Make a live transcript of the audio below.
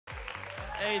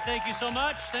Hey, thank you so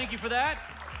much. Thank you for that.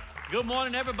 Good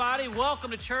morning, everybody.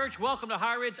 Welcome to church. Welcome to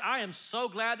HighRidge. I am so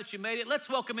glad that you made it. Let's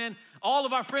welcome in all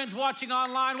of our friends watching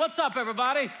online. What's up,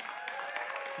 everybody?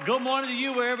 Good morning to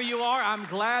you wherever you are. I'm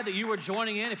glad that you are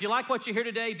joining in. If you like what you hear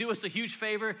today, do us a huge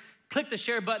favor. Click the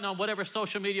share button on whatever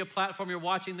social media platform you're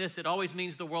watching this. It always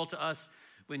means the world to us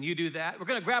when you do that. We're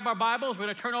going to grab our Bibles. We're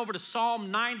going to turn over to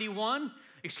Psalm 91.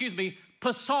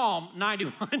 Psalm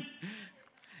 91.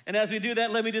 And as we do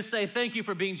that, let me just say thank you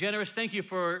for being generous. Thank you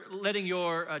for letting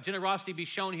your generosity be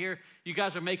shown here. You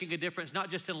guys are making a difference,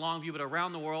 not just in Longview, but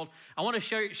around the world. I want to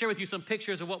share with you some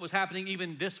pictures of what was happening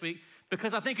even this week,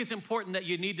 because I think it's important that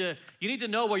you need to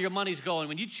know where your money's going.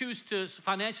 When you choose to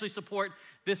financially support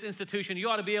this institution, you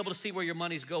ought to be able to see where your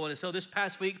money's going. And so this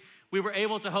past week, we were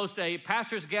able to host a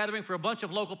pastors gathering for a bunch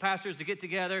of local pastors to get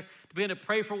together, to begin to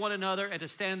pray for one another and to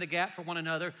stand in the gap for one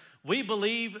another. We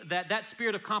believe that that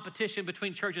spirit of competition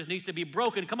between churches needs to be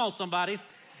broken. Come on, somebody,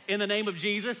 in the name of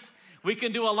Jesus. We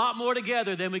can do a lot more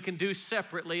together than we can do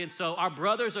separately. And so our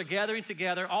brothers are gathering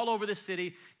together all over the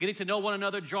city, getting to know one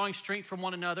another, drawing strength from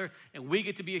one another. And we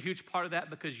get to be a huge part of that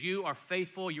because you are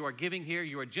faithful, you are giving here,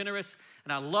 you are generous.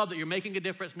 And I love that you're making a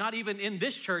difference, not even in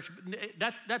this church.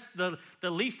 That's the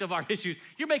least of our issues.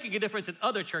 You're making a difference in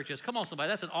other churches. Come on, somebody.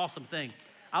 That's an awesome thing.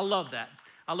 I love that.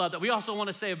 I love that. We also want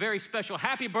to say a very special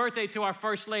happy birthday to our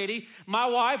First Lady. My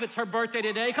wife, it's her birthday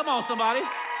today. Come on, somebody.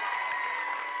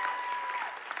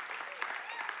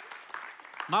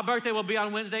 My birthday will be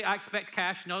on Wednesday. I expect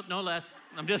cash, no less.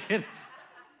 I'm just kidding.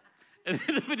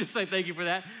 Let me just say thank you for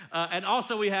that. And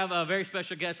also we have a very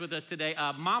special guest with us today.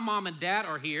 My mom and dad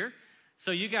are here.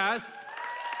 So you guys,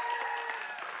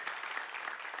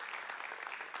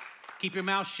 keep your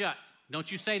mouth shut.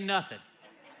 Don't you say nothing.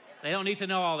 They don't need to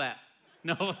know all that.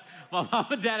 No, my mom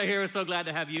and dad are here. We're so glad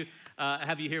to have you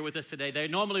here with us today. They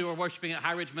normally were worshiping at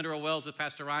HighRidge Mineral Wells with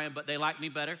Pastor Ryan, but they like me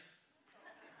better.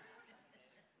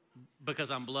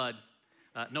 Because I'm blood.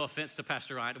 No offense to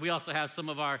Pastor Ryan. We also have some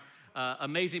of our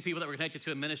amazing people that we're connected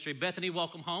to in ministry. Bethany,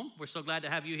 welcome home. We're so glad to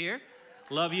have you here.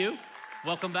 Love you.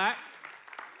 Welcome back.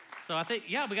 So I think,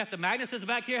 we got the Magnuses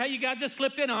back here. Hey, you guys just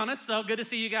slipped in on us, so good to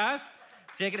see you guys.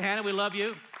 Jake and Hannah, we love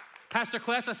you. Pastor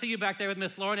Quest, I see you back there with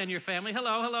Miss Lauren and your family.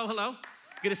 Hello.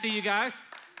 Good to see you guys.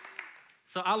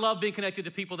 So I love being connected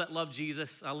to people that love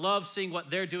Jesus. I love seeing what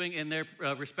they're doing in their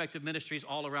respective ministries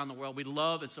all around the world. We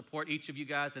love and support each of you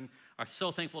guys and are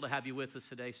so thankful to have you with us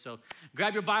today. So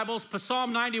grab your Bibles.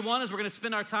 Psalm 91 is we're going to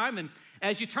spend our time. And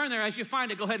as you turn there, as you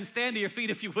find it, go ahead and stand to your feet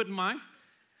if you wouldn't mind.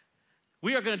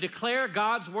 We are going to declare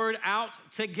God's word out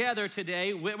together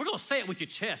today. We're going to say it with your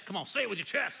chest. Come on, say it with your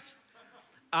chest.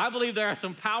 I believe there are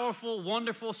some powerful,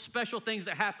 wonderful, special things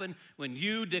that happen when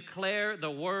you declare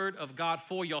the word of God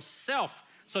for yourself.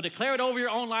 So declare it over your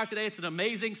own life today. It's an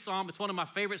amazing psalm. It's one of my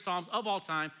favorite psalms of all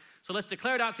time. So let's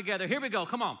declare it out together. Here we go.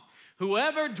 Come on.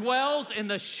 Whoever dwells in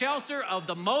the shelter of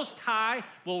the Most High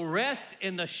will rest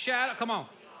in the shadow. Come on.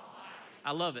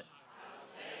 I love it.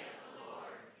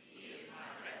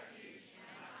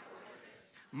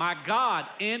 My God,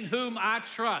 in whom I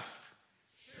trust.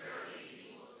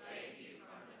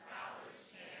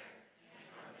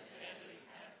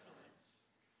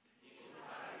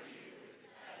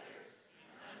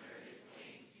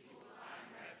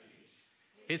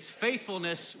 His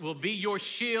faithfulness will be your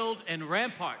shield and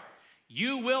rampart.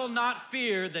 You will not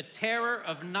fear the terror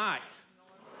of night.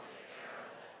 Nor the arrow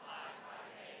that flies by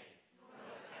day, nor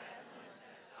the pestilence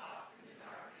that stalks in the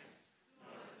darkness,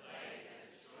 nor the plague that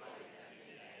destroys at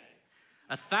midday.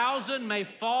 1,000 may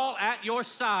fall at your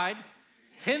side,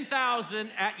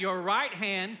 10,000 at your right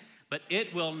hand, but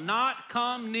it will not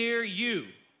come near you.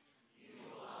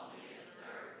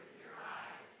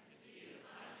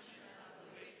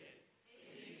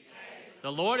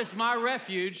 The Lord is my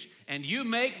refuge, and you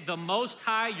make the Most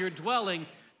High your dwelling.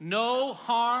 No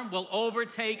harm will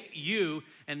overtake you,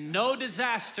 and no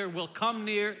disaster will come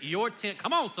near your tent.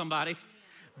 Come on, somebody.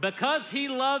 Because he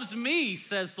loves me,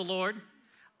 says the Lord,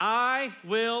 I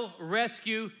will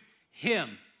rescue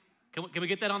him. Can we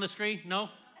get that on the screen? No?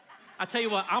 I tell you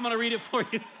what, I'm going to read it for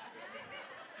you.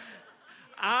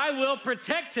 I will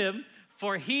protect him,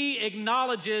 for he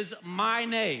acknowledges my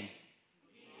name.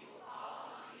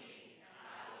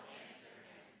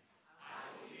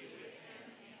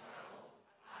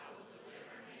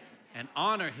 And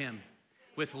honor him.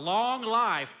 With long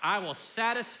life, I will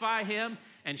satisfy him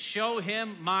and show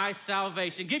him my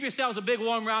salvation. Give yourselves a big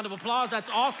warm round of applause. That's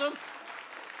awesome.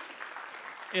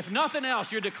 If nothing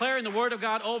else, you're declaring the word of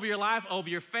God over your life, over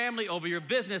your family, over your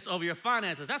business, over your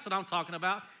finances. That's what I'm talking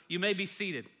about. You may be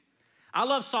seated. I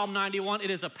love Psalm 91. It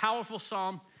is a powerful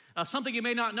psalm. Something you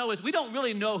may not know is we don't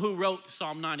really know who wrote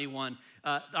Psalm 91.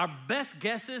 Our best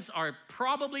guesses are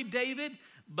probably David,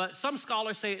 but some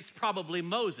scholars say it's probably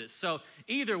Moses. So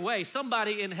either way,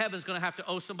 somebody in heaven is going to have to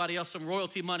owe somebody else some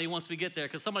royalty money once we get there,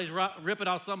 because somebody's ripping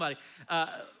off somebody.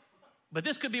 But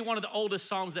this could be one of the oldest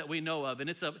Psalms that we know of, and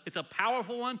it's a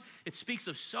powerful one. It speaks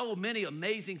of so many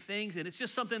amazing things, and it's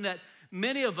just something that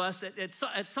many of us,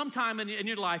 at some time in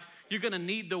your life, you're going to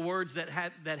need the words that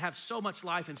have so much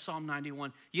life in Psalm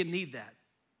 91. You need that.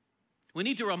 We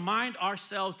need to remind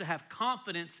ourselves to have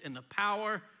confidence in the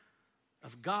power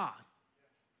of God.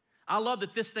 I love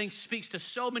that this thing speaks to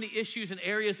so many issues and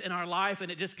areas in our life, and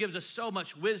it just gives us so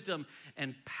much wisdom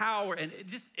and power, and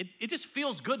it just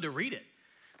feels good to read it.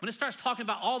 When it starts talking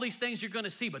about all these things you're going to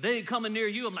see, but they ain't coming near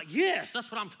you, I'm like, yes,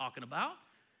 that's what I'm talking about.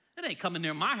 It ain't coming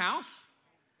near my house.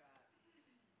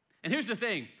 And here's the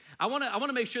thing. I want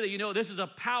to make sure that you know this is a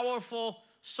powerful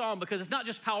psalm, because it's not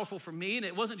just powerful for me, and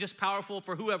it wasn't just powerful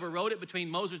for whoever wrote it between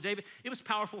Moses and David. It was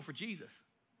powerful for Jesus.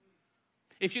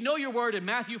 If you know your word in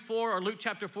Matthew 4 or Luke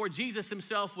chapter 4, Jesus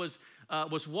himself was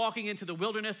walking into the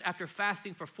wilderness after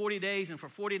fasting for 40 days and for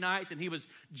 40 nights, and he was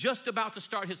just about to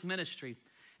start his ministry.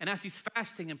 And as he's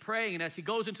fasting and praying, and as he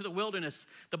goes into the wilderness,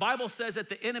 the Bible says that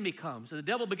the enemy comes, and the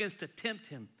devil begins to tempt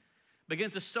him,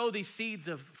 begins to sow these seeds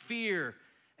of fear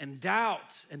and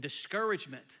doubt and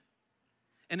discouragement.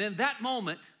 And in that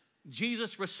moment,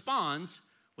 Jesus responds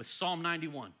with Psalm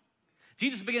 91.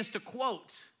 Jesus begins to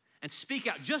quote and speak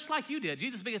out, just like you did.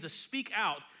 Jesus begins to speak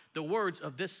out the words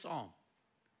of this psalm.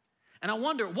 And I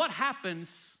wonder, what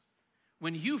happens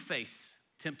when you face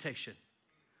temptation?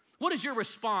 What is your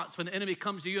response when the enemy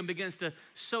comes to you and begins to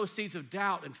sow seeds of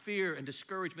doubt and fear and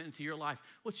discouragement into your life?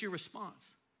 What's your response?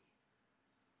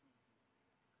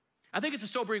 I think it's a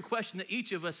sobering question that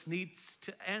each of us needs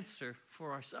to answer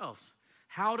for ourselves.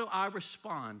 How do I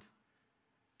respond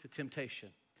to temptation?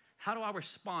 How do I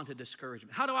respond to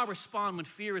discouragement? How do I respond when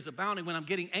fear is abounding, when I'm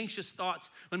getting anxious thoughts,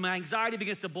 when my anxiety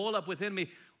begins to boil up within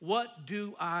me? What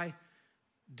do I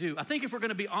do? I think if we're going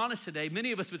to be honest today,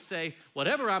 many of us would say,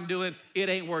 whatever I'm doing, it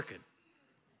ain't working.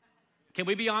 Can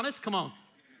we be honest? Come on.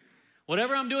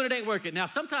 Whatever I'm doing, it ain't working. Now,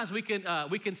 sometimes we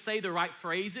can say the right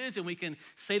phrases and we can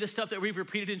say the stuff that we've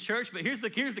repeated in church, but here's the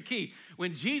key.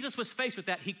 When Jesus was faced with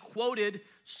that, he quoted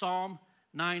Psalm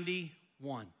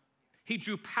 91. He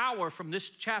drew power from this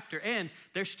chapter, and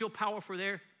there's still power for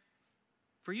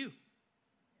you.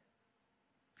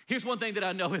 Here's one thing that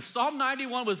I know. If Psalm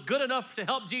 91 was good enough to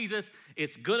help Jesus,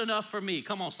 it's good enough for me.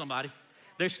 Come on, somebody.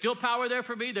 There's still power there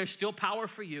for me. There's still power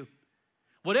for you.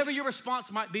 Whatever your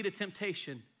response might be to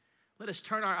temptation, let us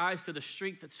turn our eyes to the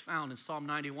strength that's found in Psalm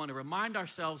 91 and remind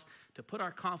ourselves to put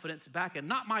our confidence back in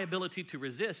not my ability to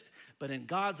resist, but in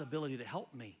God's ability to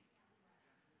help me.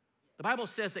 The Bible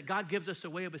says that God gives us a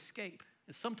way of escape,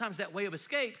 and sometimes that way of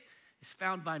escape is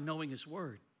found by knowing his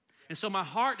word. And so my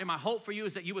heart and my hope for you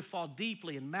is that you would fall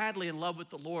deeply and madly in love with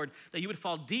the Lord, that you would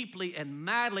fall deeply and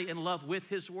madly in love with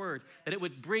his word, that it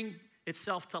would bring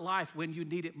itself to life when you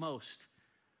need it most.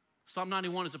 Psalm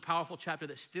 91 is a powerful chapter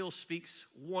that still speaks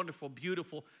wonderful,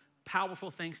 beautiful, powerful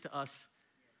things to us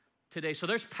today. So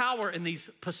there's power in these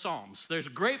Psalms. There's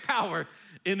great power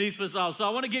in these Psalms. So I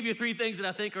want to give you three things that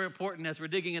I think are important as we're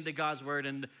digging into God's word.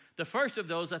 And the first of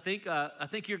those, I think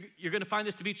you're going to find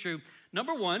this to be true.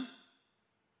 Number one,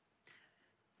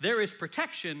 there is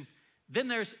protection, then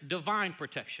there's divine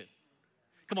protection.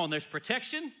 Come on, there's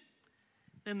protection,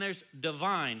 then there's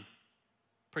divine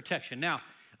protection. Now,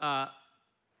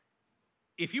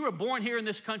 if you were born here in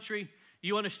this country,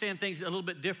 you understand things a little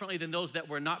bit differently than those that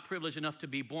were not privileged enough to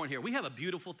be born here. We have a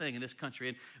beautiful thing in this country,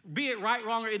 and be it right,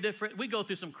 wrong, or indifferent, we go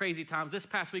through some crazy times. This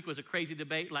past week was a crazy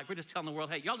debate. Like, we're just telling the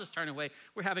world, hey, y'all just turn away.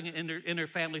 We're having an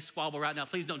inter-family squabble right now.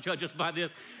 Please don't judge us by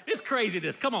this. It's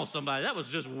craziness. Come on, somebody. That was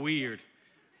just weird.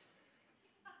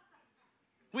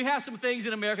 We have some things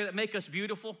in America that make us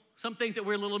beautiful, some things that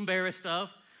we're a little embarrassed of.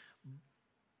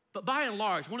 But by and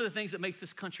large, one of the things that makes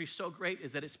this country so great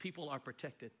is that its people are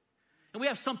protected. And we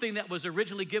have something that was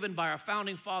originally given by our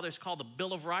founding fathers called the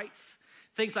Bill of Rights.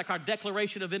 Things like our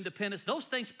Declaration of Independence, those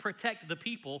things protect the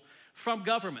people from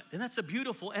government. And that's a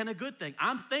beautiful and a good thing.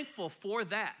 I'm thankful for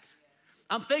that.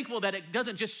 I'm thankful that it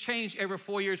doesn't just change every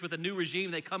 4 years with a new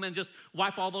regime. They come in and just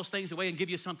wipe all those things away and give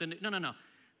you something. No.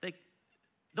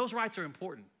 Those rights are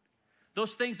important.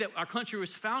 Those things that our country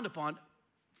was founded upon,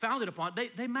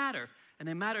 they matter. And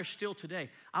they matter still today.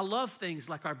 I love things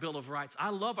like our Bill of Rights. I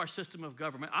love our system of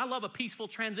government. I love a peaceful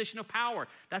transition of power.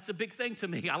 That's a big thing to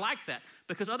me. I like that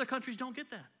because other countries don't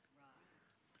get that.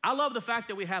 I love the fact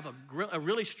that we have a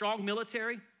really strong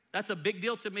military. That's a big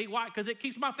deal to me. Why? Because it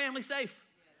keeps my family safe.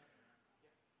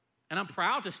 And I'm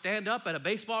proud to stand up at a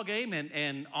baseball game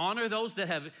and honor those that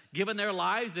have given their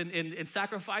lives and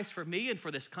sacrifice for me and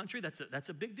for this country. That's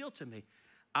a big deal to me.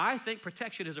 I think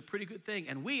protection is a pretty good thing,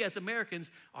 and we as Americans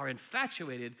are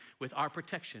infatuated with our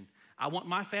protection. I want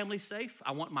my family safe.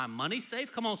 I want my money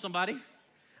safe. Come on, somebody.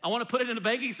 I want to put it in a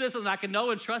banking system that I can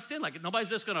know and trust in, like nobody's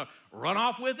just going to run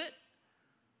off with it.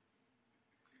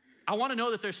 I want to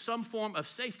know that there's some form of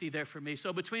safety there for me.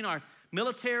 So between our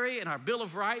military and our Bill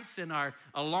of Rights and our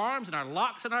alarms and our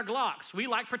locks and our Glocks, we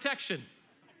like protection.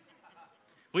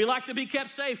 We like to be kept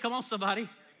safe. Come on, somebody.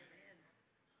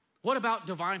 What about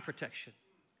divine protection?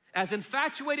 As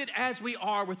infatuated as we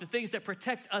are with the things that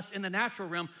protect us in the natural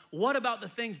realm, what about the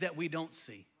things that we don't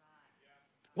see?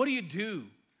 What do you do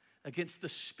against the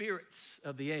spirits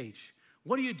of the age?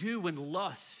 What do you do when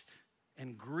lust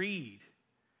and greed?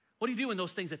 What do you do when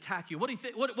those things attack you? What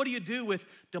do you do with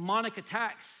demonic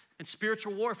attacks and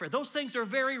spiritual warfare? Those things are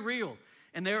very real,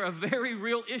 and they're a very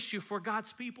real issue for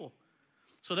God's people.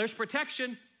 So there's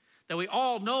protection that we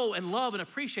all know and love and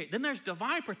appreciate. Then there's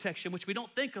divine protection, which we don't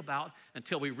think about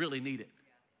until we really need it.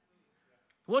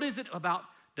 What is it about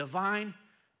divine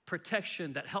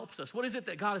protection that helps us? What is it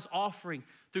that God is offering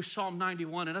through Psalm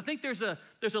 91? And I think there's a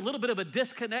little bit of a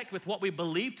disconnect with what we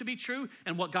believe to be true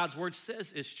and what God's word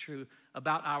says is true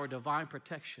about our divine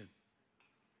protection.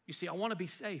 You see, I want to be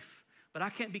safe, but I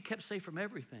can't be kept safe from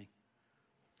everything.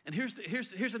 And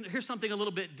here's something a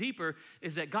little bit deeper,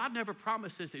 is that God never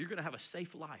promises that you're going to have a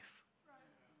safe life.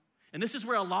 And this is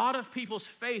where a lot of people's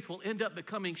faith will end up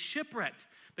becoming shipwrecked,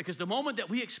 because the moment that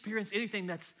we experience anything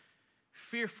that's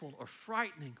fearful or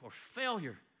frightening or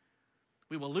failure,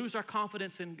 we will lose our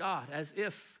confidence in God, as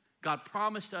if God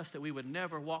promised us that we would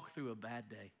never walk through a bad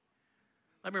day.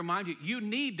 Let me remind you, you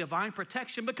need divine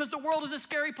protection because the world is a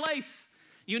scary place.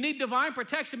 You need divine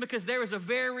protection because there is a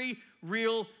very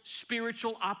real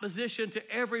spiritual opposition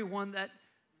to everyone that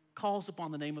calls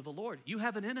upon the name of the Lord. You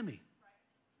have an enemy.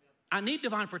 I need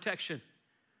divine protection.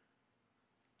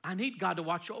 I need God to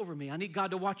watch over me. I need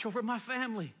God to watch over my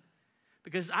family,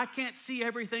 because I can't see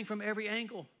everything from every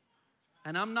angle.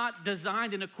 And I'm not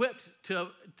designed and equipped to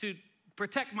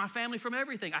protect my family from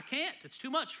everything. I can't. It's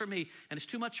too much for me, and it's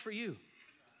too much for you.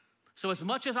 So as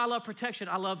much as I love protection,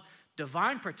 I love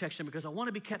divine protection because I want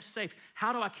to be kept safe.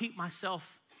 How do I keep myself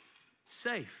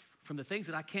safe from the things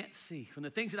that I can't see, from the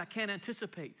things that I can't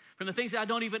anticipate, from the things that I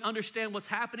don't even understand what's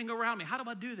happening around me? How do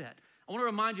I do that? I want to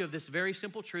remind you of this very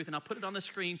simple truth, and I'll put it on the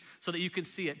screen so that you can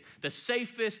see it. The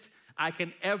safest I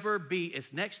can ever be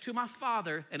is next to my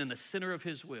Father and in the center of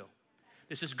His will.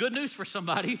 This is good news for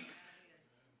somebody,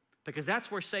 because that's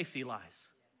where safety lies.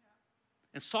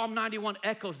 And Psalm 91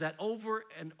 echoes that over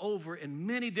and over in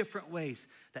many different ways,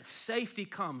 that safety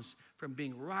comes from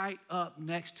being right up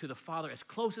next to the Father, as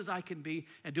close as I can be,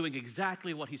 and doing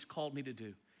exactly what He's called me to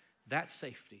do. That's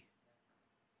safety.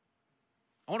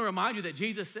 I want to remind you that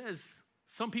Jesus says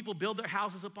some people build their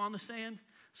houses upon the sand,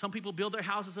 some people build their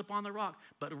houses upon the rock,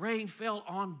 but rain fell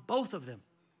on both of them.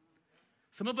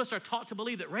 Some of us are taught to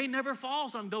believe that rain never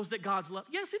falls on those that God's love.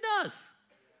 Yes, it does.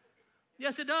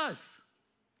 Yes, it does.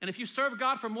 And if you serve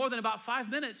God for more than about 5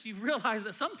 minutes, you realize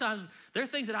that sometimes there are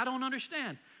things that I don't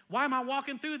understand. Why am I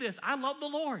walking through this? I love the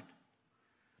Lord.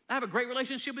 I have a great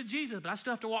relationship with Jesus, but I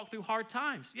still have to walk through hard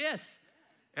times. Yes,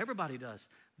 everybody does.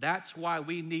 That's why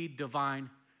we need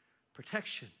divine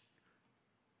protection.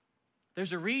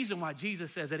 There's a reason why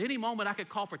Jesus says at any moment I could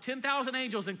call for 10,000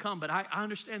 angels and come, but I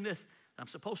understand this. I'm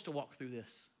supposed to walk through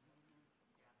this.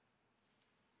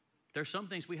 There's some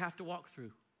things we have to walk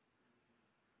through.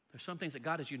 There's some things that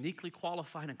God has uniquely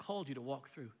qualified and called you to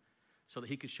walk through so that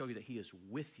He can show you that He is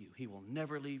with you. He will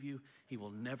never leave you. He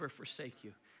will never forsake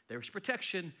you. There's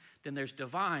protection, then there's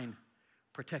divine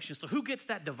protection. So who gets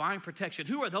that divine protection?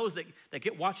 Who are those that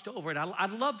get watched over? And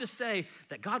I'd love to say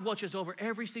that God watches over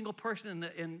every single person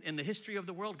in the history of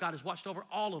the world. God has watched over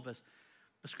all of us.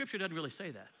 But Scripture doesn't really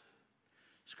say that.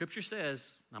 Scripture says,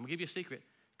 and I'm going to give you a secret,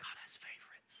 God has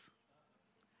favorites.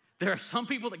 There are some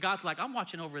people that God's like, I'm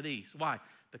watching over these. Why?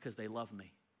 Because they love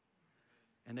me,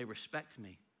 and they respect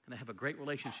me, and they have a great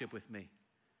relationship with me.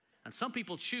 And some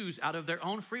people choose out of their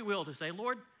own free will to say,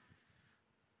 Lord,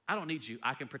 I don't need you.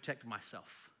 I can protect myself.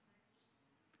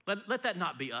 Let that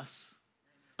not be us.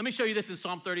 Let me show you this in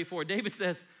Psalm 34. David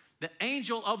says, the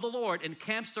angel of the Lord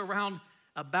encamps around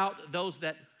about those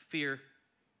that fear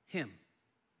Him.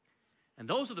 And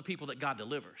those are the people that God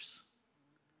delivers.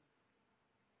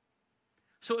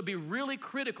 So it'd be really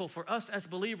critical for us as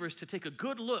believers to take a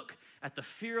good look at the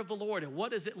fear of the Lord and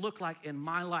what does it look like in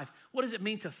my life? What does it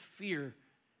mean to fear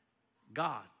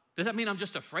God? Does that mean I'm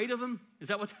just afraid of Him? Is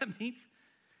that what that means?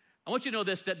 I want you to know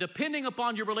this, that depending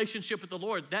upon your relationship with the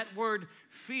Lord, that word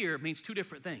fear means two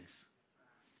different things.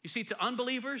 You see, to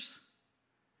unbelievers,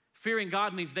 fearing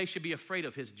God means they should be afraid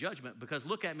of his judgment because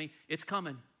look at me, it's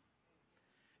coming.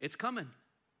 It's coming.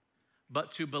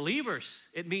 But to believers,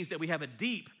 it means that we have a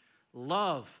deep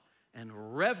love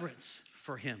and reverence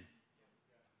for him.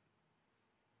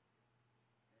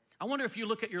 I wonder if you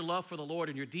look at your love for the Lord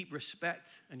and your deep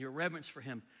respect and your reverence for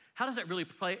him, how does that really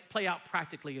play out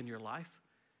practically in your life?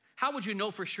 How would you know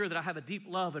for sure that I have a deep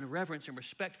love and reverence and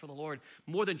respect for the Lord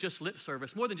more than just lip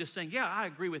service, more than just saying, yeah, I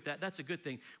agree with that. That's a good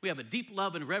thing. We have a deep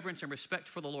love and reverence and respect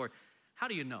for the Lord. How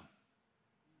do you know?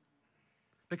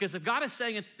 Because if God is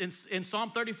saying in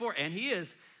Psalm 34, and he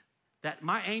is, that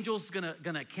my angel's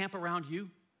gonna camp around you,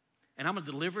 and I'm gonna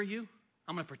deliver you,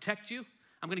 I'm gonna protect you,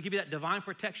 I'm gonna give you that divine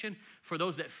protection for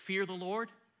those that fear the Lord,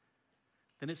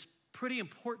 then it's pretty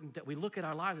important that we look at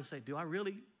our lives and say, do I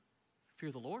really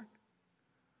fear the Lord?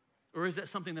 Or is that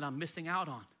something that I'm missing out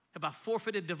on? Have I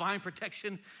forfeited divine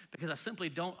protection because I simply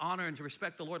don't honor and to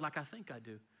respect the Lord like I think I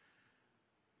do?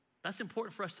 That's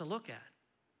important for us to look at.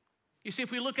 You see,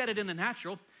 if we look at it in the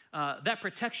natural, that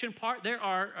protection part, there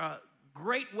are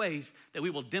great ways that we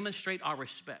will demonstrate our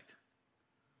respect.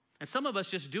 And some of us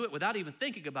just do it without even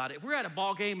thinking about it. If we're at a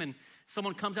ball game and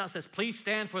someone comes out and says, please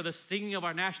stand for the singing of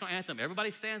our national anthem,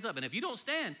 everybody stands up. And if you don't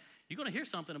stand, you're going to hear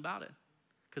something about it.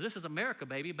 Because this is America,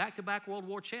 baby. Back-to-back World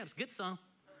War champs. Get some.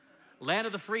 Land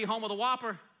of the free, home of the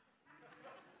Whopper.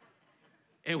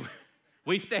 And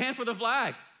we stand for the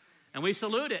flag. And we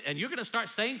salute it. And you're going to start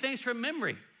saying things from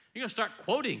memory. You're going to start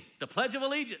quoting the Pledge of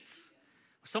Allegiance.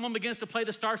 If someone begins to play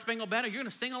the Star Spangled Banner, you're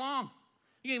going to sing along.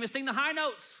 You can even sing the high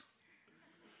notes.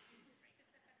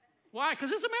 Why?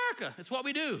 Because it's America. It's what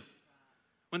we do.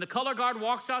 When the color guard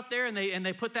walks out there and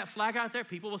they put that flag out there,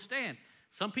 people will stand.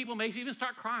 Some people may even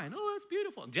start crying. Oh, that's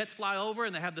beautiful. And jets fly over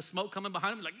and they have the smoke coming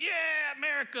behind them. Like, yeah,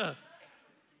 America.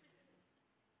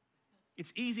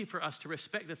 It's easy for us to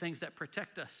respect the things that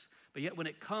protect us. But yet when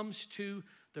it comes to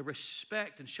the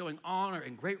respect and showing honor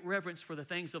and great reverence for the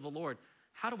things of the Lord,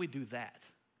 how do we do that?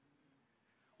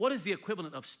 What is the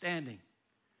equivalent of standing,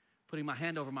 putting my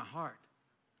hand over my heart?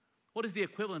 What is the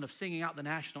equivalent of singing out the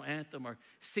national anthem or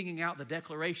singing out the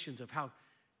declarations of how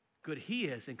good he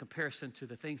is in comparison to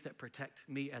the things that protect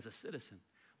me as a citizen?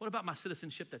 What about my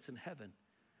citizenship that's in heaven?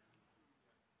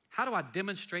 How do I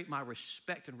demonstrate my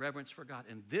respect and reverence for God?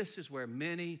 And this is where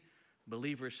many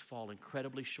believers fall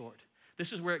incredibly short.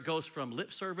 This is where it goes from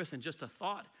lip service and just a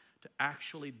thought to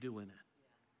actually doing it.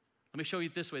 Let me show you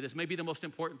it this way. This may be the most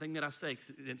important thing that I say,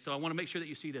 and so I want to make sure that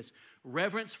you see this.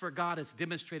 Reverence for God is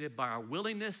demonstrated by our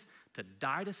willingness to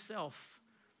die to self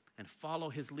and follow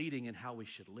his leading in how we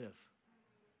should live.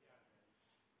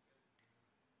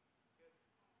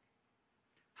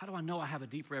 How do I know I have a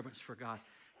deep reverence for God?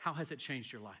 How has it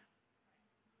changed your life?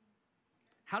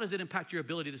 How does it impact your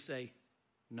ability to say,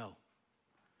 no,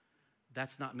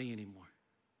 that's not me anymore?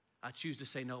 I choose to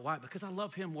say no. Why? Because I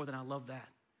love him more than I love that.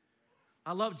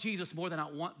 I love Jesus more than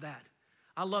I want that.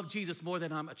 I love Jesus more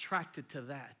than I'm attracted to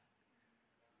that.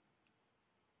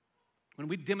 When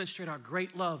we demonstrate our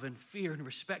great love and fear and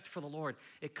respect for the Lord,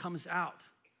 it comes out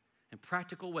in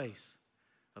practical ways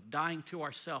of dying to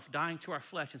ourselves, dying to our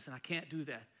flesh and saying, I can't do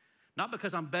that. Not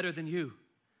because I'm better than you,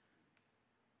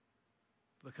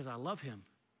 but because I love him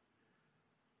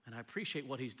and I appreciate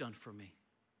what he's done for me.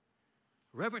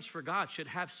 Reverence for God should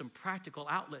have some practical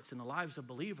outlets in the lives of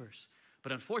believers.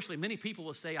 But unfortunately, many people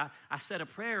will say, I said a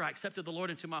prayer, I accepted the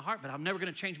Lord into my heart, but I'm never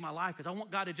going to change my life because I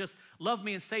want God to just love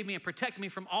me and save me and protect me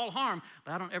from all harm,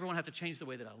 but I don't ever want to have to change the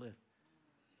way that I live.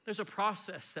 There's a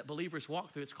process that believers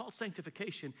walk through. It's called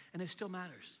sanctification, and it still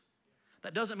matters.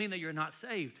 That doesn't mean that you're not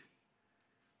saved.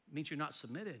 It means you're not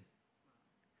submitted.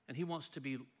 And he wants to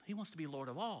be Lord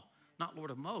of all, not Lord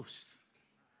of most.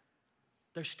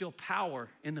 There's still power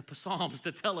in the Psalms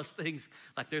to tell us things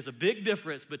like there's a big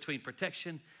difference between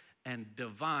protection and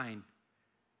divine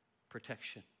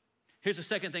protection. Here's the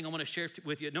second thing I want to share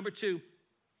with you. Number 2,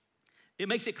 it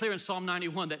makes it clear in Psalm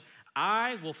 91 that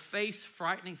I will face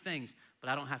frightening things, but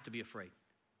I don't have to be afraid.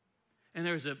 And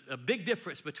there's a big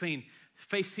difference between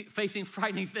facing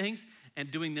frightening things and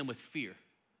doing them with fear.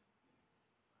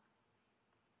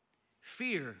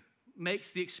 Fear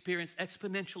makes the experience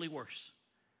exponentially worse.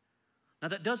 Now,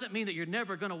 that doesn't mean that you're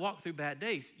never going to walk through bad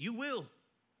days. You will.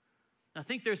 I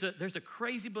think there's a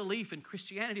crazy belief in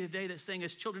Christianity today that's saying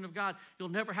as children of God, you'll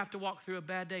never have to walk through a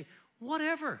bad day.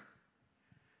 Whatever.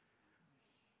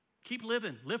 Keep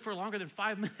living. Live for longer than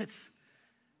 5 minutes.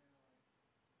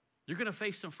 You're going to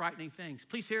face some frightening things.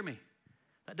 Please hear me.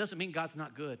 That doesn't mean God's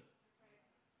not good.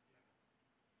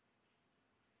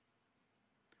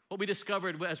 What we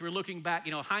discovered as we're looking back,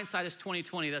 hindsight is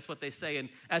 20/20, that's what they say. And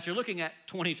as you're looking at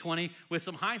 20/20 with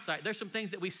some hindsight, there's some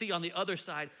things that we see on the other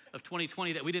side of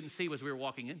 20/20 that we didn't see as we were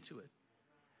walking into it.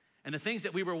 And the things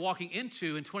that we were walking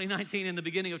into in 2019 and the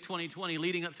beginning of 2020,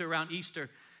 leading up to around Easter,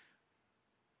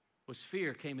 was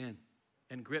fear came in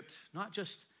and gripped not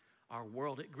just our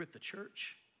world, it gripped the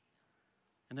church.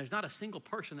 And there's not a single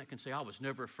person that can say, I was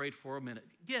never afraid for a minute.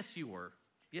 Yes, you were.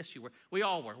 Yes, you were. We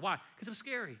all were. Why? Because it was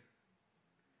scary.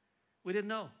 We didn't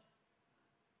know.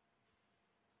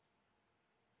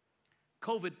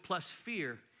 COVID plus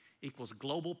fear equals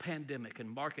global pandemic and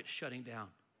markets shutting down.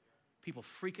 People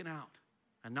freaking out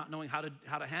and not knowing how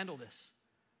to handle this.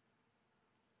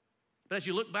 But as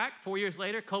you look back 4 years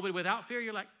later, COVID without fear,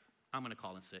 you're like, I'm going to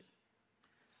call in sick.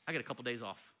 I get a couple days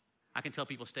off. I can tell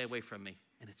people stay away from me,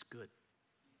 and it's good.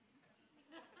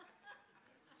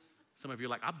 Some of you are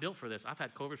like, I'm built for this. I've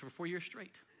had COVID for 4 years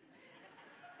straight.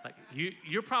 Like,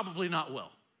 you're probably not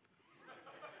well.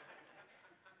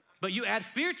 But you add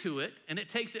fear to it, and it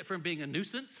takes it from being a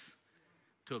nuisance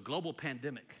to a global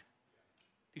pandemic. Do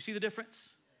you see the difference?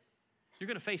 You're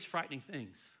going to face frightening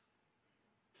things.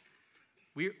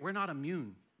 We're not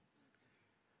immune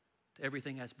to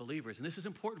everything as believers. And this is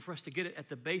important for us to get it at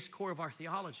the base core of our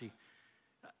theology.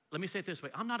 Let me say it this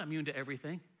way. I'm not immune to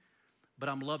everything, but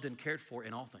I'm loved and cared for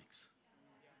in all things.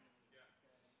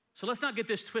 So let's not get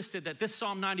this twisted that this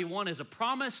Psalm 91 is a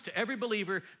promise to every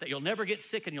believer that you'll never get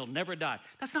sick and you'll never die.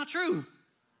 That's not true.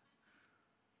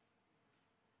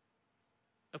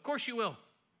 Of course you will.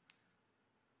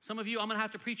 Some of you, I'm going to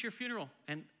have to preach your funeral,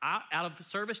 and out of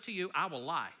service to you, I will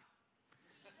lie.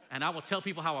 And I will tell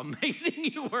people how amazing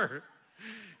you were.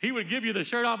 He would give you the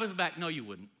shirt off his back. No, you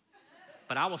wouldn't.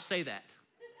 But I will say that.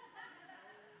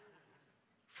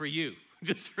 For you.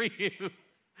 Just for you.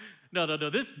 No.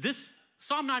 This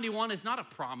Psalm 91 is not a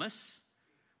promise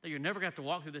that you're never going to have to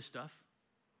walk through this stuff.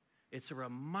 It's a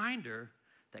reminder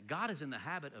that God is in the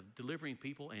habit of delivering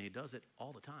people, and he does it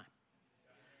all the time.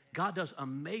 God does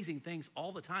amazing things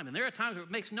all the time. And there are times where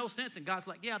it makes no sense, and God's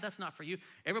like, yeah, that's not for you.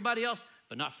 Everybody else,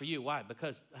 but not for you. Why?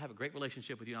 Because I have a great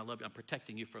relationship with you, and I love you. I'm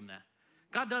protecting you from that.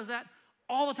 God does that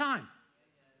all the time.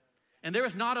 And there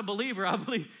is not a believer, I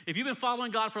believe, if you've been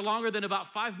following God for longer than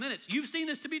about 5 minutes, you've seen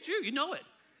this to be true. You know it.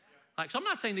 So I'm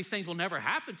not saying these things will never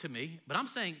happen to me, but I'm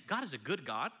saying God is a good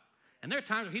God. And there are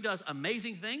times where he does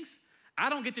amazing things. I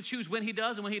don't get to choose when he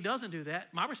does and when he doesn't do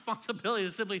that. My responsibility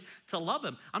is simply to love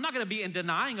him. I'm not going to be in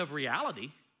denying of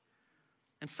reality.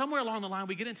 And somewhere along the line,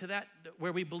 we get into that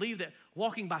where we believe that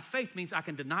walking by faith means I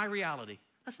can deny reality.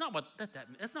 That's not what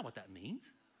that means.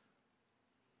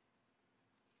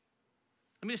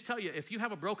 Let me just tell you, if you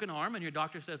have a broken arm and your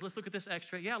doctor says, let's look at this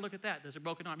x-ray. Yeah, look at that. There's a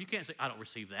broken arm. You can't say, I don't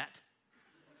receive that.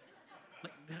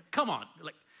 Come on.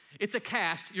 It's a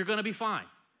cast. You're going to be fine.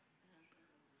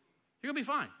 You're going to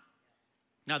be fine.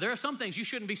 Now, there are some things you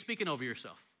shouldn't be speaking over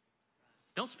yourself.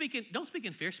 Don't speak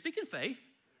in fear. Speak in faith.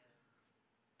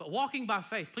 But walking by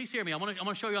faith, please hear me. I want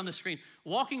to show you on the screen.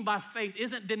 Walking by faith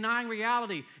isn't denying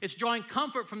reality. It's drawing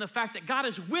comfort from the fact that God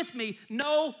is with me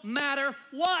no matter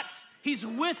what. He's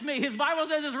with me. His Bible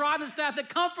says his rod and staff that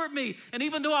comfort me. And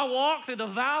even though I walk through the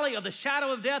valley of the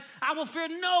shadow of death, I will fear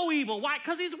no evil. Why?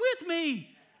 Because he's with me.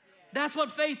 That's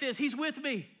what faith is. He's with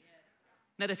me.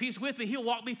 That if he's with me, he'll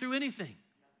walk me through anything.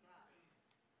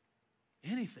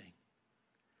 Anything.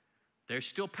 There's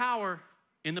still power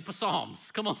in the Psalms.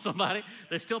 Come on, somebody.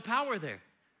 There's still power there.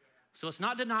 So it's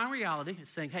not denying reality. It's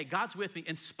saying, hey, God's with me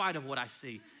in spite of what I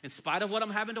see. In spite of what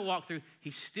I'm having to walk through,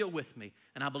 he's still with me.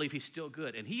 And I believe he's still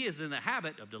good. And he is in the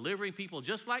habit of delivering people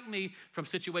just like me from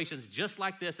situations just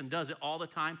like this and does it all the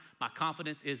time. My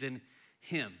confidence is in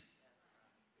him.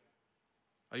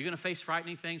 Are you going to face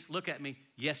frightening things? Look at me.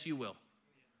 Yes, you will.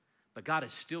 But God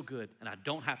is still good, and I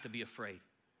don't have to be afraid.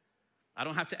 I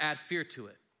don't have to add fear to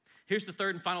it. Here's the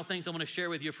third and final things I want to share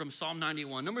with you from Psalm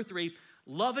 91. Number 3,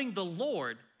 loving the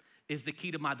Lord is the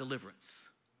key to my deliverance.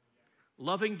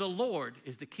 Loving the Lord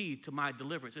is the key to my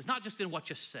deliverance. It's not just in what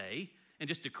you say and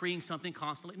just decreeing something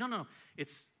constantly. No.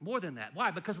 It's more than that.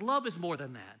 Why? Because love is more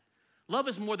than that. Love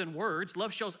is more than words.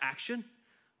 Love shows action.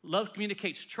 Love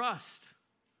communicates trust.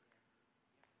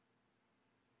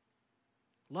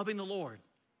 Loving the Lord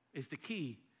is the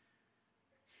key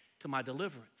to my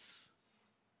deliverance.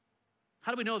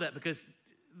 How do we know that? Because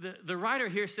the writer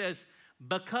here says,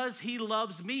 because he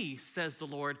loves me, says the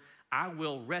Lord, I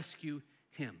will rescue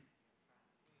him.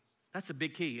 That's a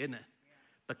big key, isn't it?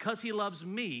 Because he loves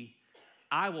me,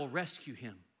 I will rescue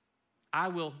him. I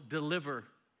will deliver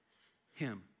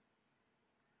him.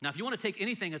 Now, if you want to take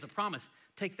anything as a promise,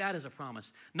 take that as a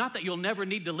promise. Not that you'll never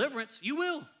need deliverance. You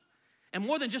will. And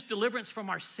more than just deliverance from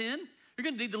our sin, you're You're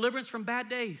going to need deliverance from bad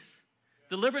days,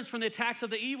 deliverance from the attacks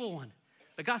of the evil one.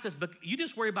 But God says, but you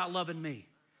just worry about loving me,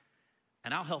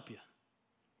 and I'll help you.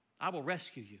 I will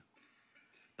rescue you.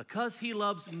 Because he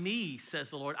loves me, says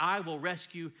the Lord, I will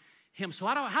rescue him. So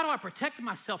how do I protect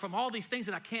myself from all these things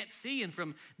that I can't see, and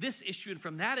from this issue and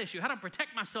from that issue? How do I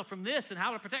protect myself from this, and how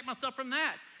do I protect myself from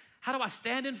that? How do I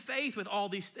stand in faith with all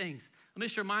these things? Let me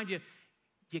just remind you,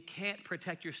 you can't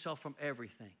protect yourself from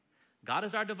everything. God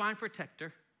is our divine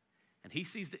protector, and he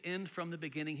sees the end from the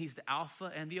beginning. He's the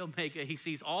Alpha and the Omega. He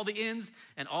sees all the ins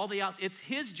and all the outs. It's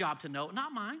his job to know,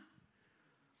 not mine.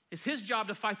 It's his job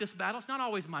to fight this battle. It's not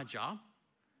always my job.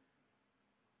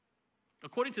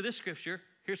 According to this scripture,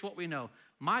 here's what we know.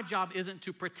 My job isn't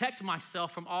to protect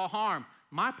myself from all harm.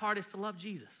 My part is to love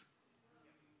Jesus.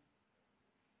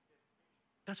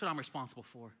 That's what I'm responsible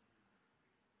for.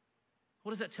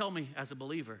 What does that tell me as a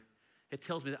believer? It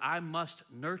tells me that I must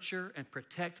nurture and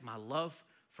protect my love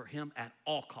for him at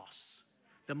all costs.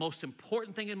 The most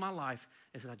important thing in my life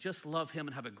is that I just love him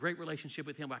and have a great relationship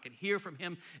with him, where I can hear from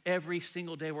him every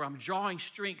single day, where I'm drawing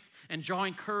strength and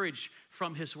drawing courage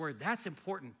from his word. That's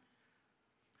important.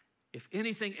 If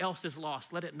anything else is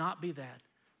lost, let it not be that,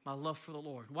 my love for the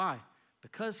Lord. Why?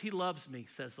 Because he loves me,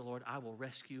 says the Lord, I will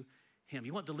rescue him.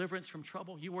 You want deliverance from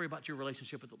trouble? You worry about your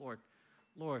relationship with the Lord.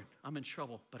 Lord, I'm in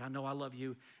trouble, but I know I love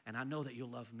you, and I know that you'll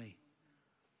love me.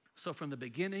 So from the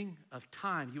beginning of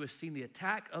time, you have seen the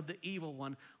attack of the evil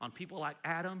one on people like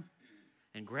Adam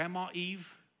and Grandma Eve,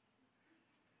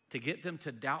 to get them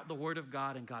to doubt the word of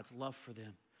God and God's love for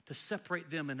them, to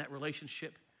separate them in that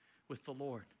relationship with the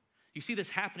Lord. You see this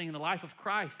happening in the life of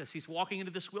Christ as he's walking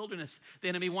into this wilderness. The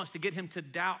enemy wants to get him to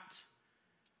doubt,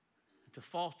 to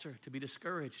falter, to be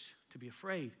discouraged, to be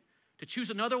afraid, to choose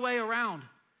another way around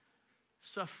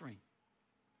suffering.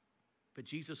 But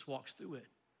Jesus walks through it.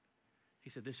 He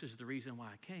said, this is the reason why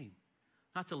I came,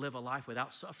 not to live a life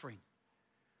without suffering.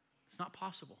 It's not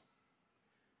possible.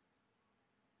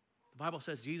 The Bible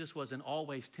says Jesus was in all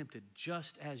ways tempted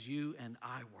just as you and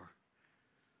I were,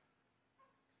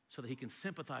 so that he can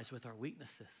sympathize with our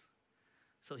weaknesses,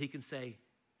 so that he can say,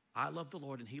 I love the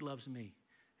Lord and he loves me.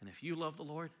 And if you love the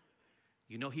Lord,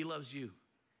 you know he loves you.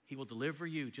 He will deliver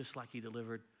you just like he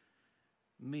delivered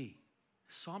me.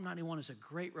 Psalm 91 is a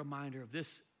great reminder of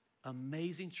this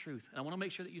amazing truth. And I want to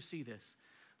make sure that you see this.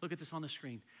 Look at this on the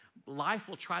screen. Life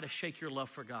will try to shake your love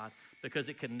for God because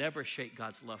it can never shake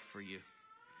God's love for you.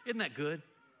 Isn't that good?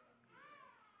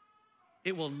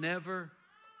 It will never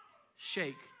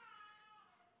shake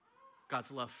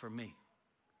God's love for me.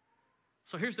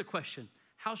 So here's the question.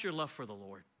 How's your love for the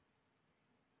Lord?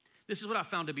 This is what I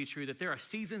found to be true, that there are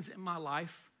seasons in my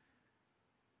life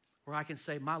where I can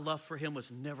say my love for him was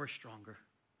never stronger.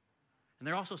 And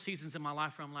there are also seasons in my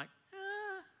life where I'm like,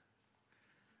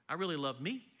 I really love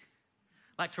me.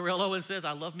 Like Terrell Owens says,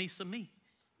 I love me some me,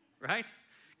 right?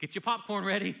 Get your popcorn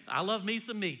ready. I love me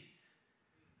some me.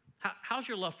 How's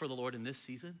your love for the Lord in this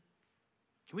season?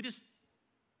 Can we just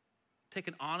take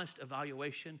an honest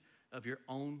evaluation of your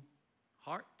own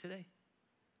heart today?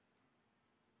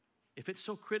 If it's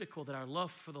so critical that our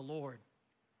love for the Lord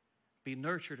be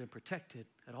nurtured and protected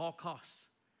at all costs,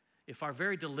 if our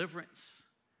very deliverance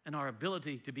and our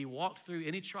ability to be walked through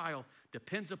any trial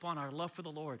depends upon our love for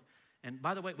the Lord, and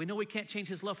by the way, we know we can't change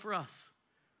his love for us.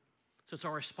 So it's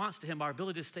our response to him, our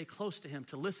ability to stay close to him,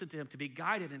 to listen to him, to be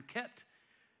guided and kept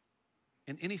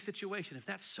in any situation. If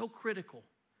that's so critical,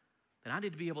 then I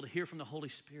need to be able to hear from the Holy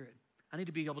Spirit. I need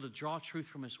to be able to draw truth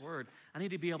from his word. I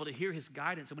need to be able to hear his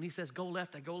guidance. And when he says go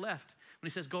left, I go left. When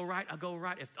he says go right, I go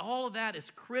right. If all of that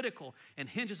is critical and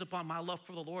hinges upon my love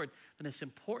for the Lord, then it's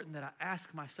important that I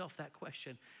ask myself that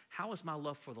question: how is my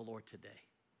love for the Lord today?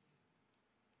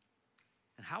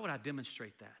 And how would I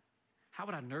demonstrate that? How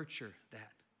would I nurture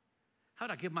that? How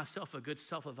would I give myself a good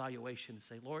self-evaluation and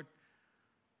say, Lord,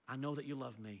 I know that you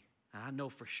love me, and I know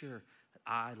for sure that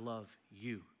I love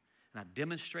you. And I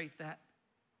demonstrate that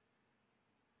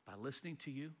by listening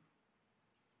to you,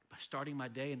 by starting my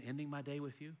day and ending my day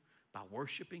with you, by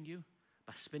worshiping you,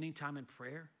 by spending time in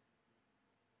prayer,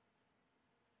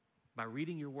 by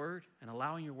reading your word and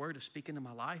allowing your word to speak into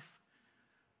my life,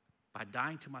 by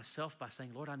dying to myself, by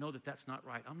saying, Lord, I know that that's not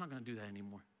right. I'm not going to do that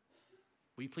anymore.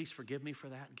 Will you please forgive me for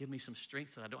that? Give me some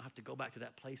strength so I don't have to go back to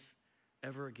that place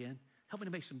ever again. Help me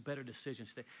to make some better decisions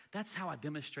today. That's how I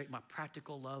demonstrate my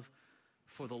practical love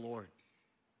for the Lord.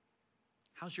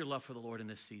 How's your love for the Lord in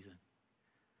this season?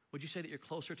 Would you say that you're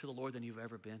closer to the Lord than you've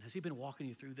ever been? Has he been walking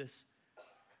you through this?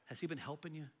 Has he been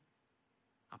helping you?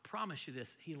 I promise you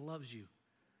this, he loves you.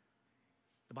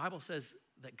 The Bible says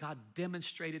that God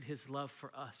demonstrated his love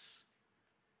for us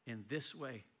in this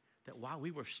way, that while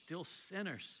we were still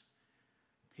sinners,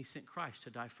 He sent Christ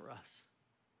to die for us.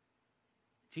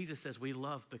 Jesus says we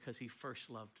love because he first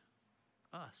loved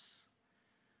us.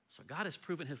 So God has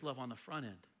proven his love on the front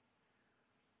end.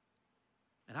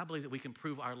 And I believe that we can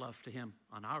prove our love to him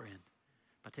on our end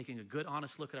by taking a good,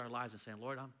 honest look at our lives and saying,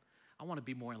 Lord, I want to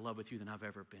be more in love with you than I've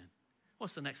ever been.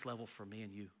 What's the next level for me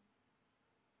and you?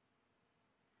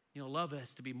 You know, love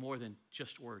has to be more than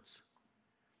just words.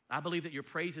 I believe that your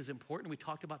praise is important. We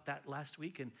talked about that last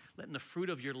week, and letting the fruit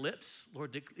of your lips,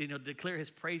 Lord, declare his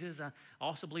praises. I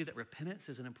also believe that repentance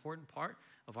is an important part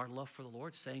of our love for the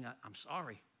Lord, saying, I'm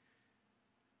sorry.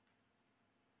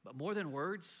 But more than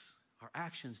words, our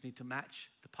actions need to match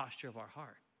the posture of our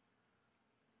heart.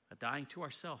 A dying to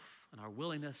ourselves and our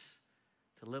willingness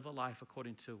to live a life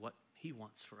according to what he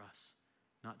wants for us,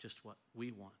 not just what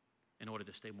we want in order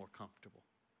to stay more comfortable.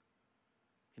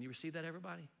 Can you receive that,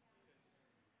 everybody?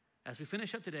 As we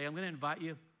finish up today, I'm going to invite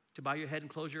you to bow your head and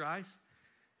close your eyes.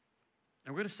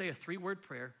 And we're going to say a 3-word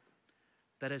prayer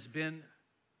that has been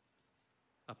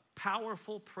a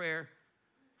powerful prayer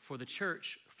for the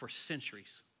church for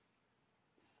centuries.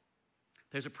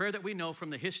 There's a prayer that we know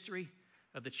from the history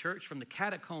of the church, from the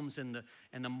catacombs and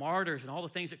the martyrs and all the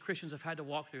things that Christians have had to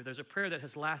walk through. There's a prayer that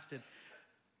has lasted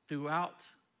throughout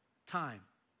time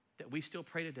that we still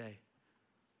pray today.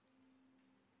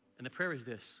 And the prayer is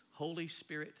this: Holy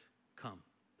Spirit, come.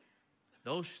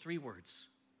 Those 3 words.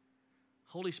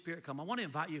 Holy Spirit, come. I want to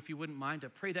invite you, if you wouldn't mind, to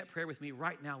pray that prayer with me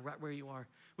right now, right where you are.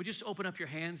 Would you just open up your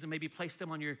hands and maybe place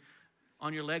them on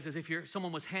your legs as if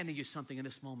someone was handing you something in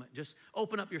this moment. Just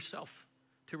open up yourself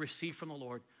to receive from the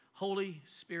Lord. Holy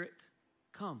Spirit,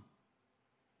 come.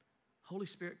 Holy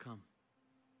Spirit, come.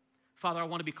 Father, I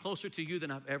want to be closer to you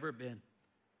than I've ever been.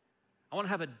 I want to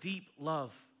have a deep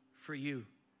love for you.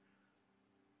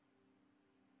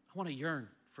 I want to yearn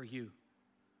for you.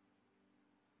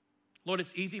 Lord,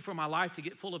 it's easy for my life to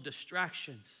get full of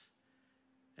distractions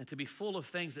and to be full of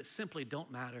things that simply don't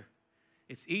matter.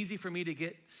 It's easy for me to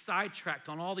get sidetracked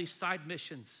on all these side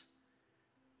missions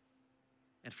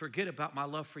and forget about my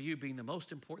love for you being the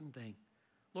most important thing.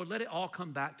 Lord, let it all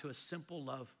come back to a simple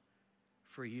love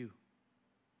for you.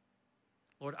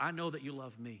 Lord, I know that you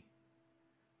love me.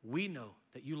 We know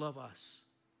that you love us.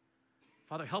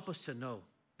 Father, help us to know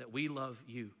that we love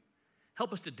you.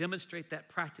 Help us to demonstrate that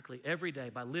practically every day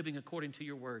by living according to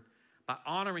your word, by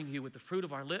honoring you with the fruit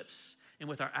of our lips and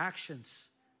with our actions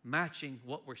matching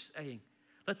what we're saying.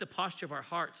 Let the posture of our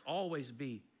hearts always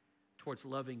be towards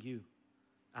loving you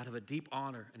out of a deep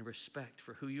honor and respect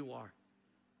for who you are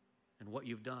and what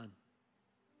you've done.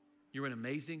 You're an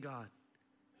amazing God.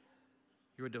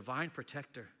 You're a divine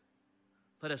protector.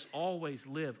 Let us always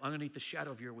live underneath the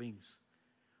shadow of your wings.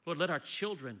 Lord, let our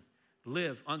children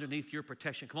live underneath your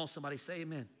protection. Come on, somebody say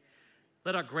amen.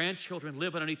 Let our grandchildren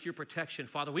live underneath your protection.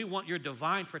 Father, we want your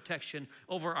divine protection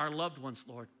over our loved ones,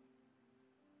 Lord.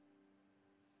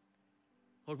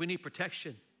 Lord, we need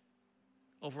protection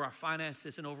over our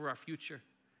finances and over our future.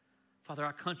 Father,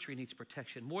 our country needs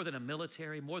protection, more than a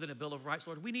military, more than a Bill of Rights.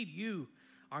 Lord, we need you,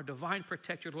 our divine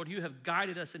protector. Lord, you have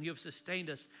guided us and you have sustained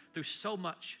us through so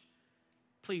much.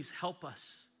 Please help us.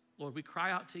 Lord, we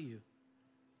cry out to you.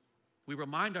 We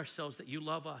remind ourselves that you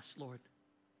love us, Lord.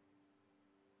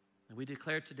 And we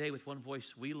declare today with one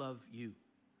voice, we love you.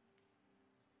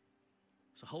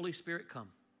 So Holy Spirit, come.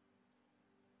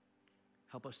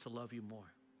 Help us to love you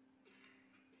more.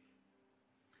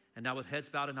 And now with heads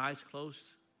bowed and eyes closed,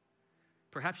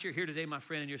 perhaps you're here today, my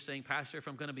friend, and you're saying, Pastor, if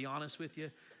I'm going to be honest with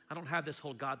you, I don't have this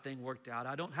whole God thing worked out.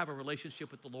 I don't have a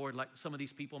relationship with the Lord like some of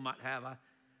these people might have.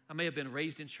 I may have been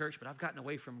raised in church, but I've gotten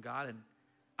away from God, and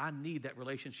I need that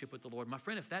relationship with the Lord. My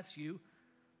friend, if that's you,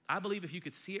 I believe if you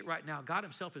could see it right now, God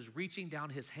himself is reaching down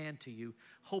his hand to you,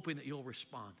 hoping that you'll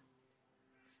respond.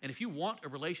 And if you want a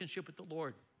relationship with the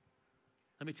Lord,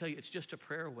 let me tell you, it's just a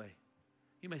prayer away.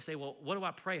 You may say, well, what do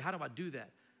I pray? How do I do that?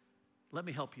 Let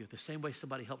me help you the same way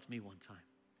somebody helped me one time.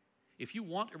 If you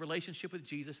want a relationship with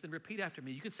Jesus, then repeat after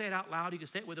me. You can say it out loud. You can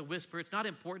say it with a whisper. It's not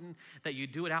important that you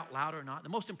do it out loud or not. The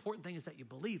most important thing is that you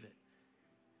believe it,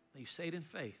 that you say it in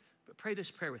faith. But pray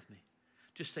this prayer with me.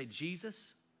 Just say,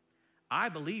 Jesus, I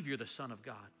believe you're the Son of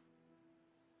God.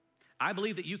 I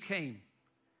believe that you came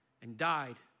and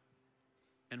died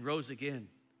and rose again.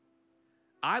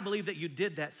 I believe that you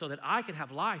did that so that I could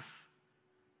have life,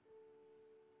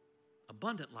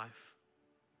 abundant life.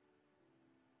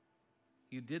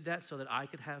 You did that so that I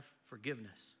could have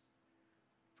forgiveness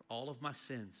for all of my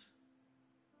sins,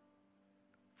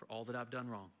 for all that I've done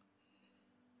wrong.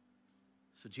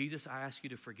 So Jesus, I ask you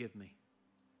to forgive me.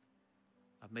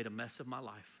 I've made a mess of my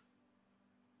life,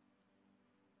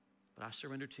 but I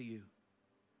surrender to you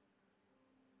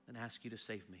and ask you to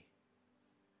save me.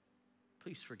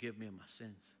 Please forgive me of my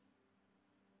sins.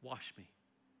 Wash me.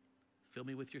 Fill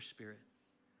me with your Spirit.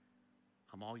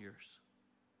 I'm all yours.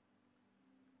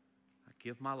 I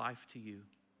give my life to you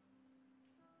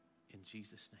in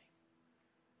Jesus' name.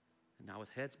 And now with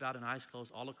heads bowed and eyes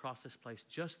closed all across this place,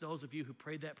 just those of you who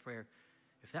prayed that prayer,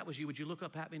 if that was you, would you look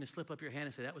up at me and slip up your hand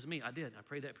and say, that was me. I did. I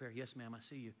prayed that prayer. Yes, ma'am, I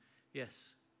see you. Yes.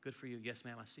 Good for you. Yes,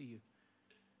 ma'am, I see you.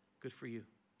 Good for you.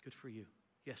 Good for you.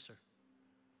 Yes, sir.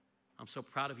 I'm so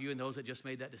proud of you and those that just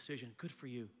made that decision. Good for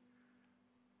you.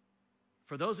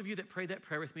 For those of you that prayed that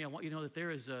prayer with me, I want you to know that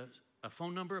there is a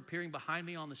phone number appearing behind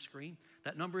me on the screen.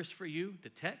 That number is for you to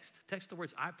text. Text the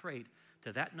words, I prayed,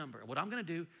 to that number. And what I'm going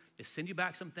to do is send you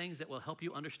back some things that will help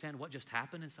you understand what just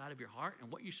happened inside of your heart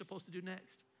and what you're supposed to do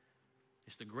next.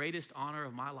 It's the greatest honor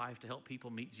of my life to help people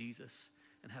meet Jesus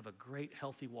and have a great,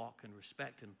 healthy walk and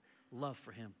respect and love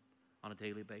for him on a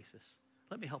daily basis.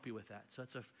 Let me help you with that. So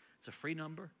it's a free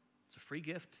number. It's a free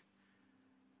gift.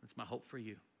 It's my hope for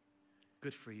you.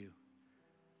 Good for you.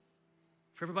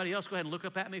 For everybody else, go ahead and look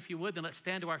up at me if you would. Then let's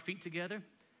stand to our feet together.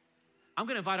 I'm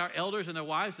going to invite our elders and their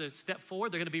wives to step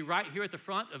forward. They're going to be right here at the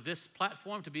front of this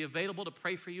platform to be available to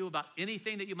pray for you about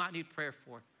anything that you might need prayer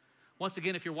for. Once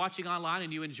again, if you're watching online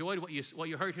and you enjoyed what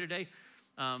you heard here today,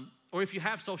 or if you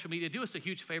have social media, do us a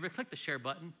huge favor. Click the share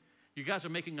button. You guys are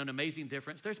making an amazing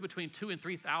difference. There's between 2,000 and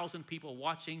 3,000 people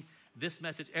watching this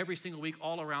message every single week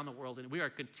all around the world, and we are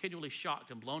continually shocked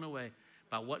and blown away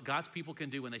by what God's people can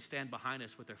do when they stand behind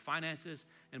us with their finances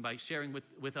and by sharing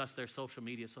with us their social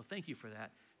media. So thank you for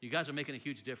that. You guys are making a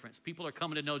huge difference. People are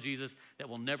coming to know Jesus that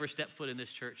will never step foot in this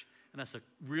church, and that's a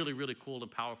really, really cool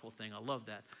and powerful thing. I love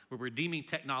that. We're redeeming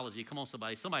technology. Come on,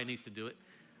 somebody. Somebody needs to do it.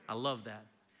 I love that.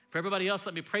 For everybody else,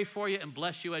 let me pray for you and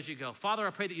bless you as you go. Father, I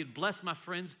pray that you'd bless my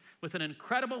friends with an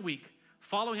incredible week,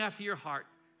 following after your heart,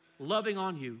 loving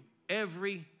on you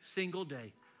every single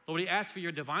day. Lord, we ask for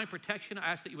your divine protection.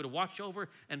 I ask that you would watch over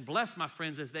and bless my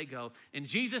friends as they go. In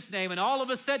Jesus' name, and all of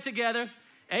us said together,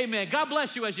 amen. God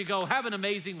bless you as you go. Have an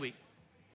amazing week.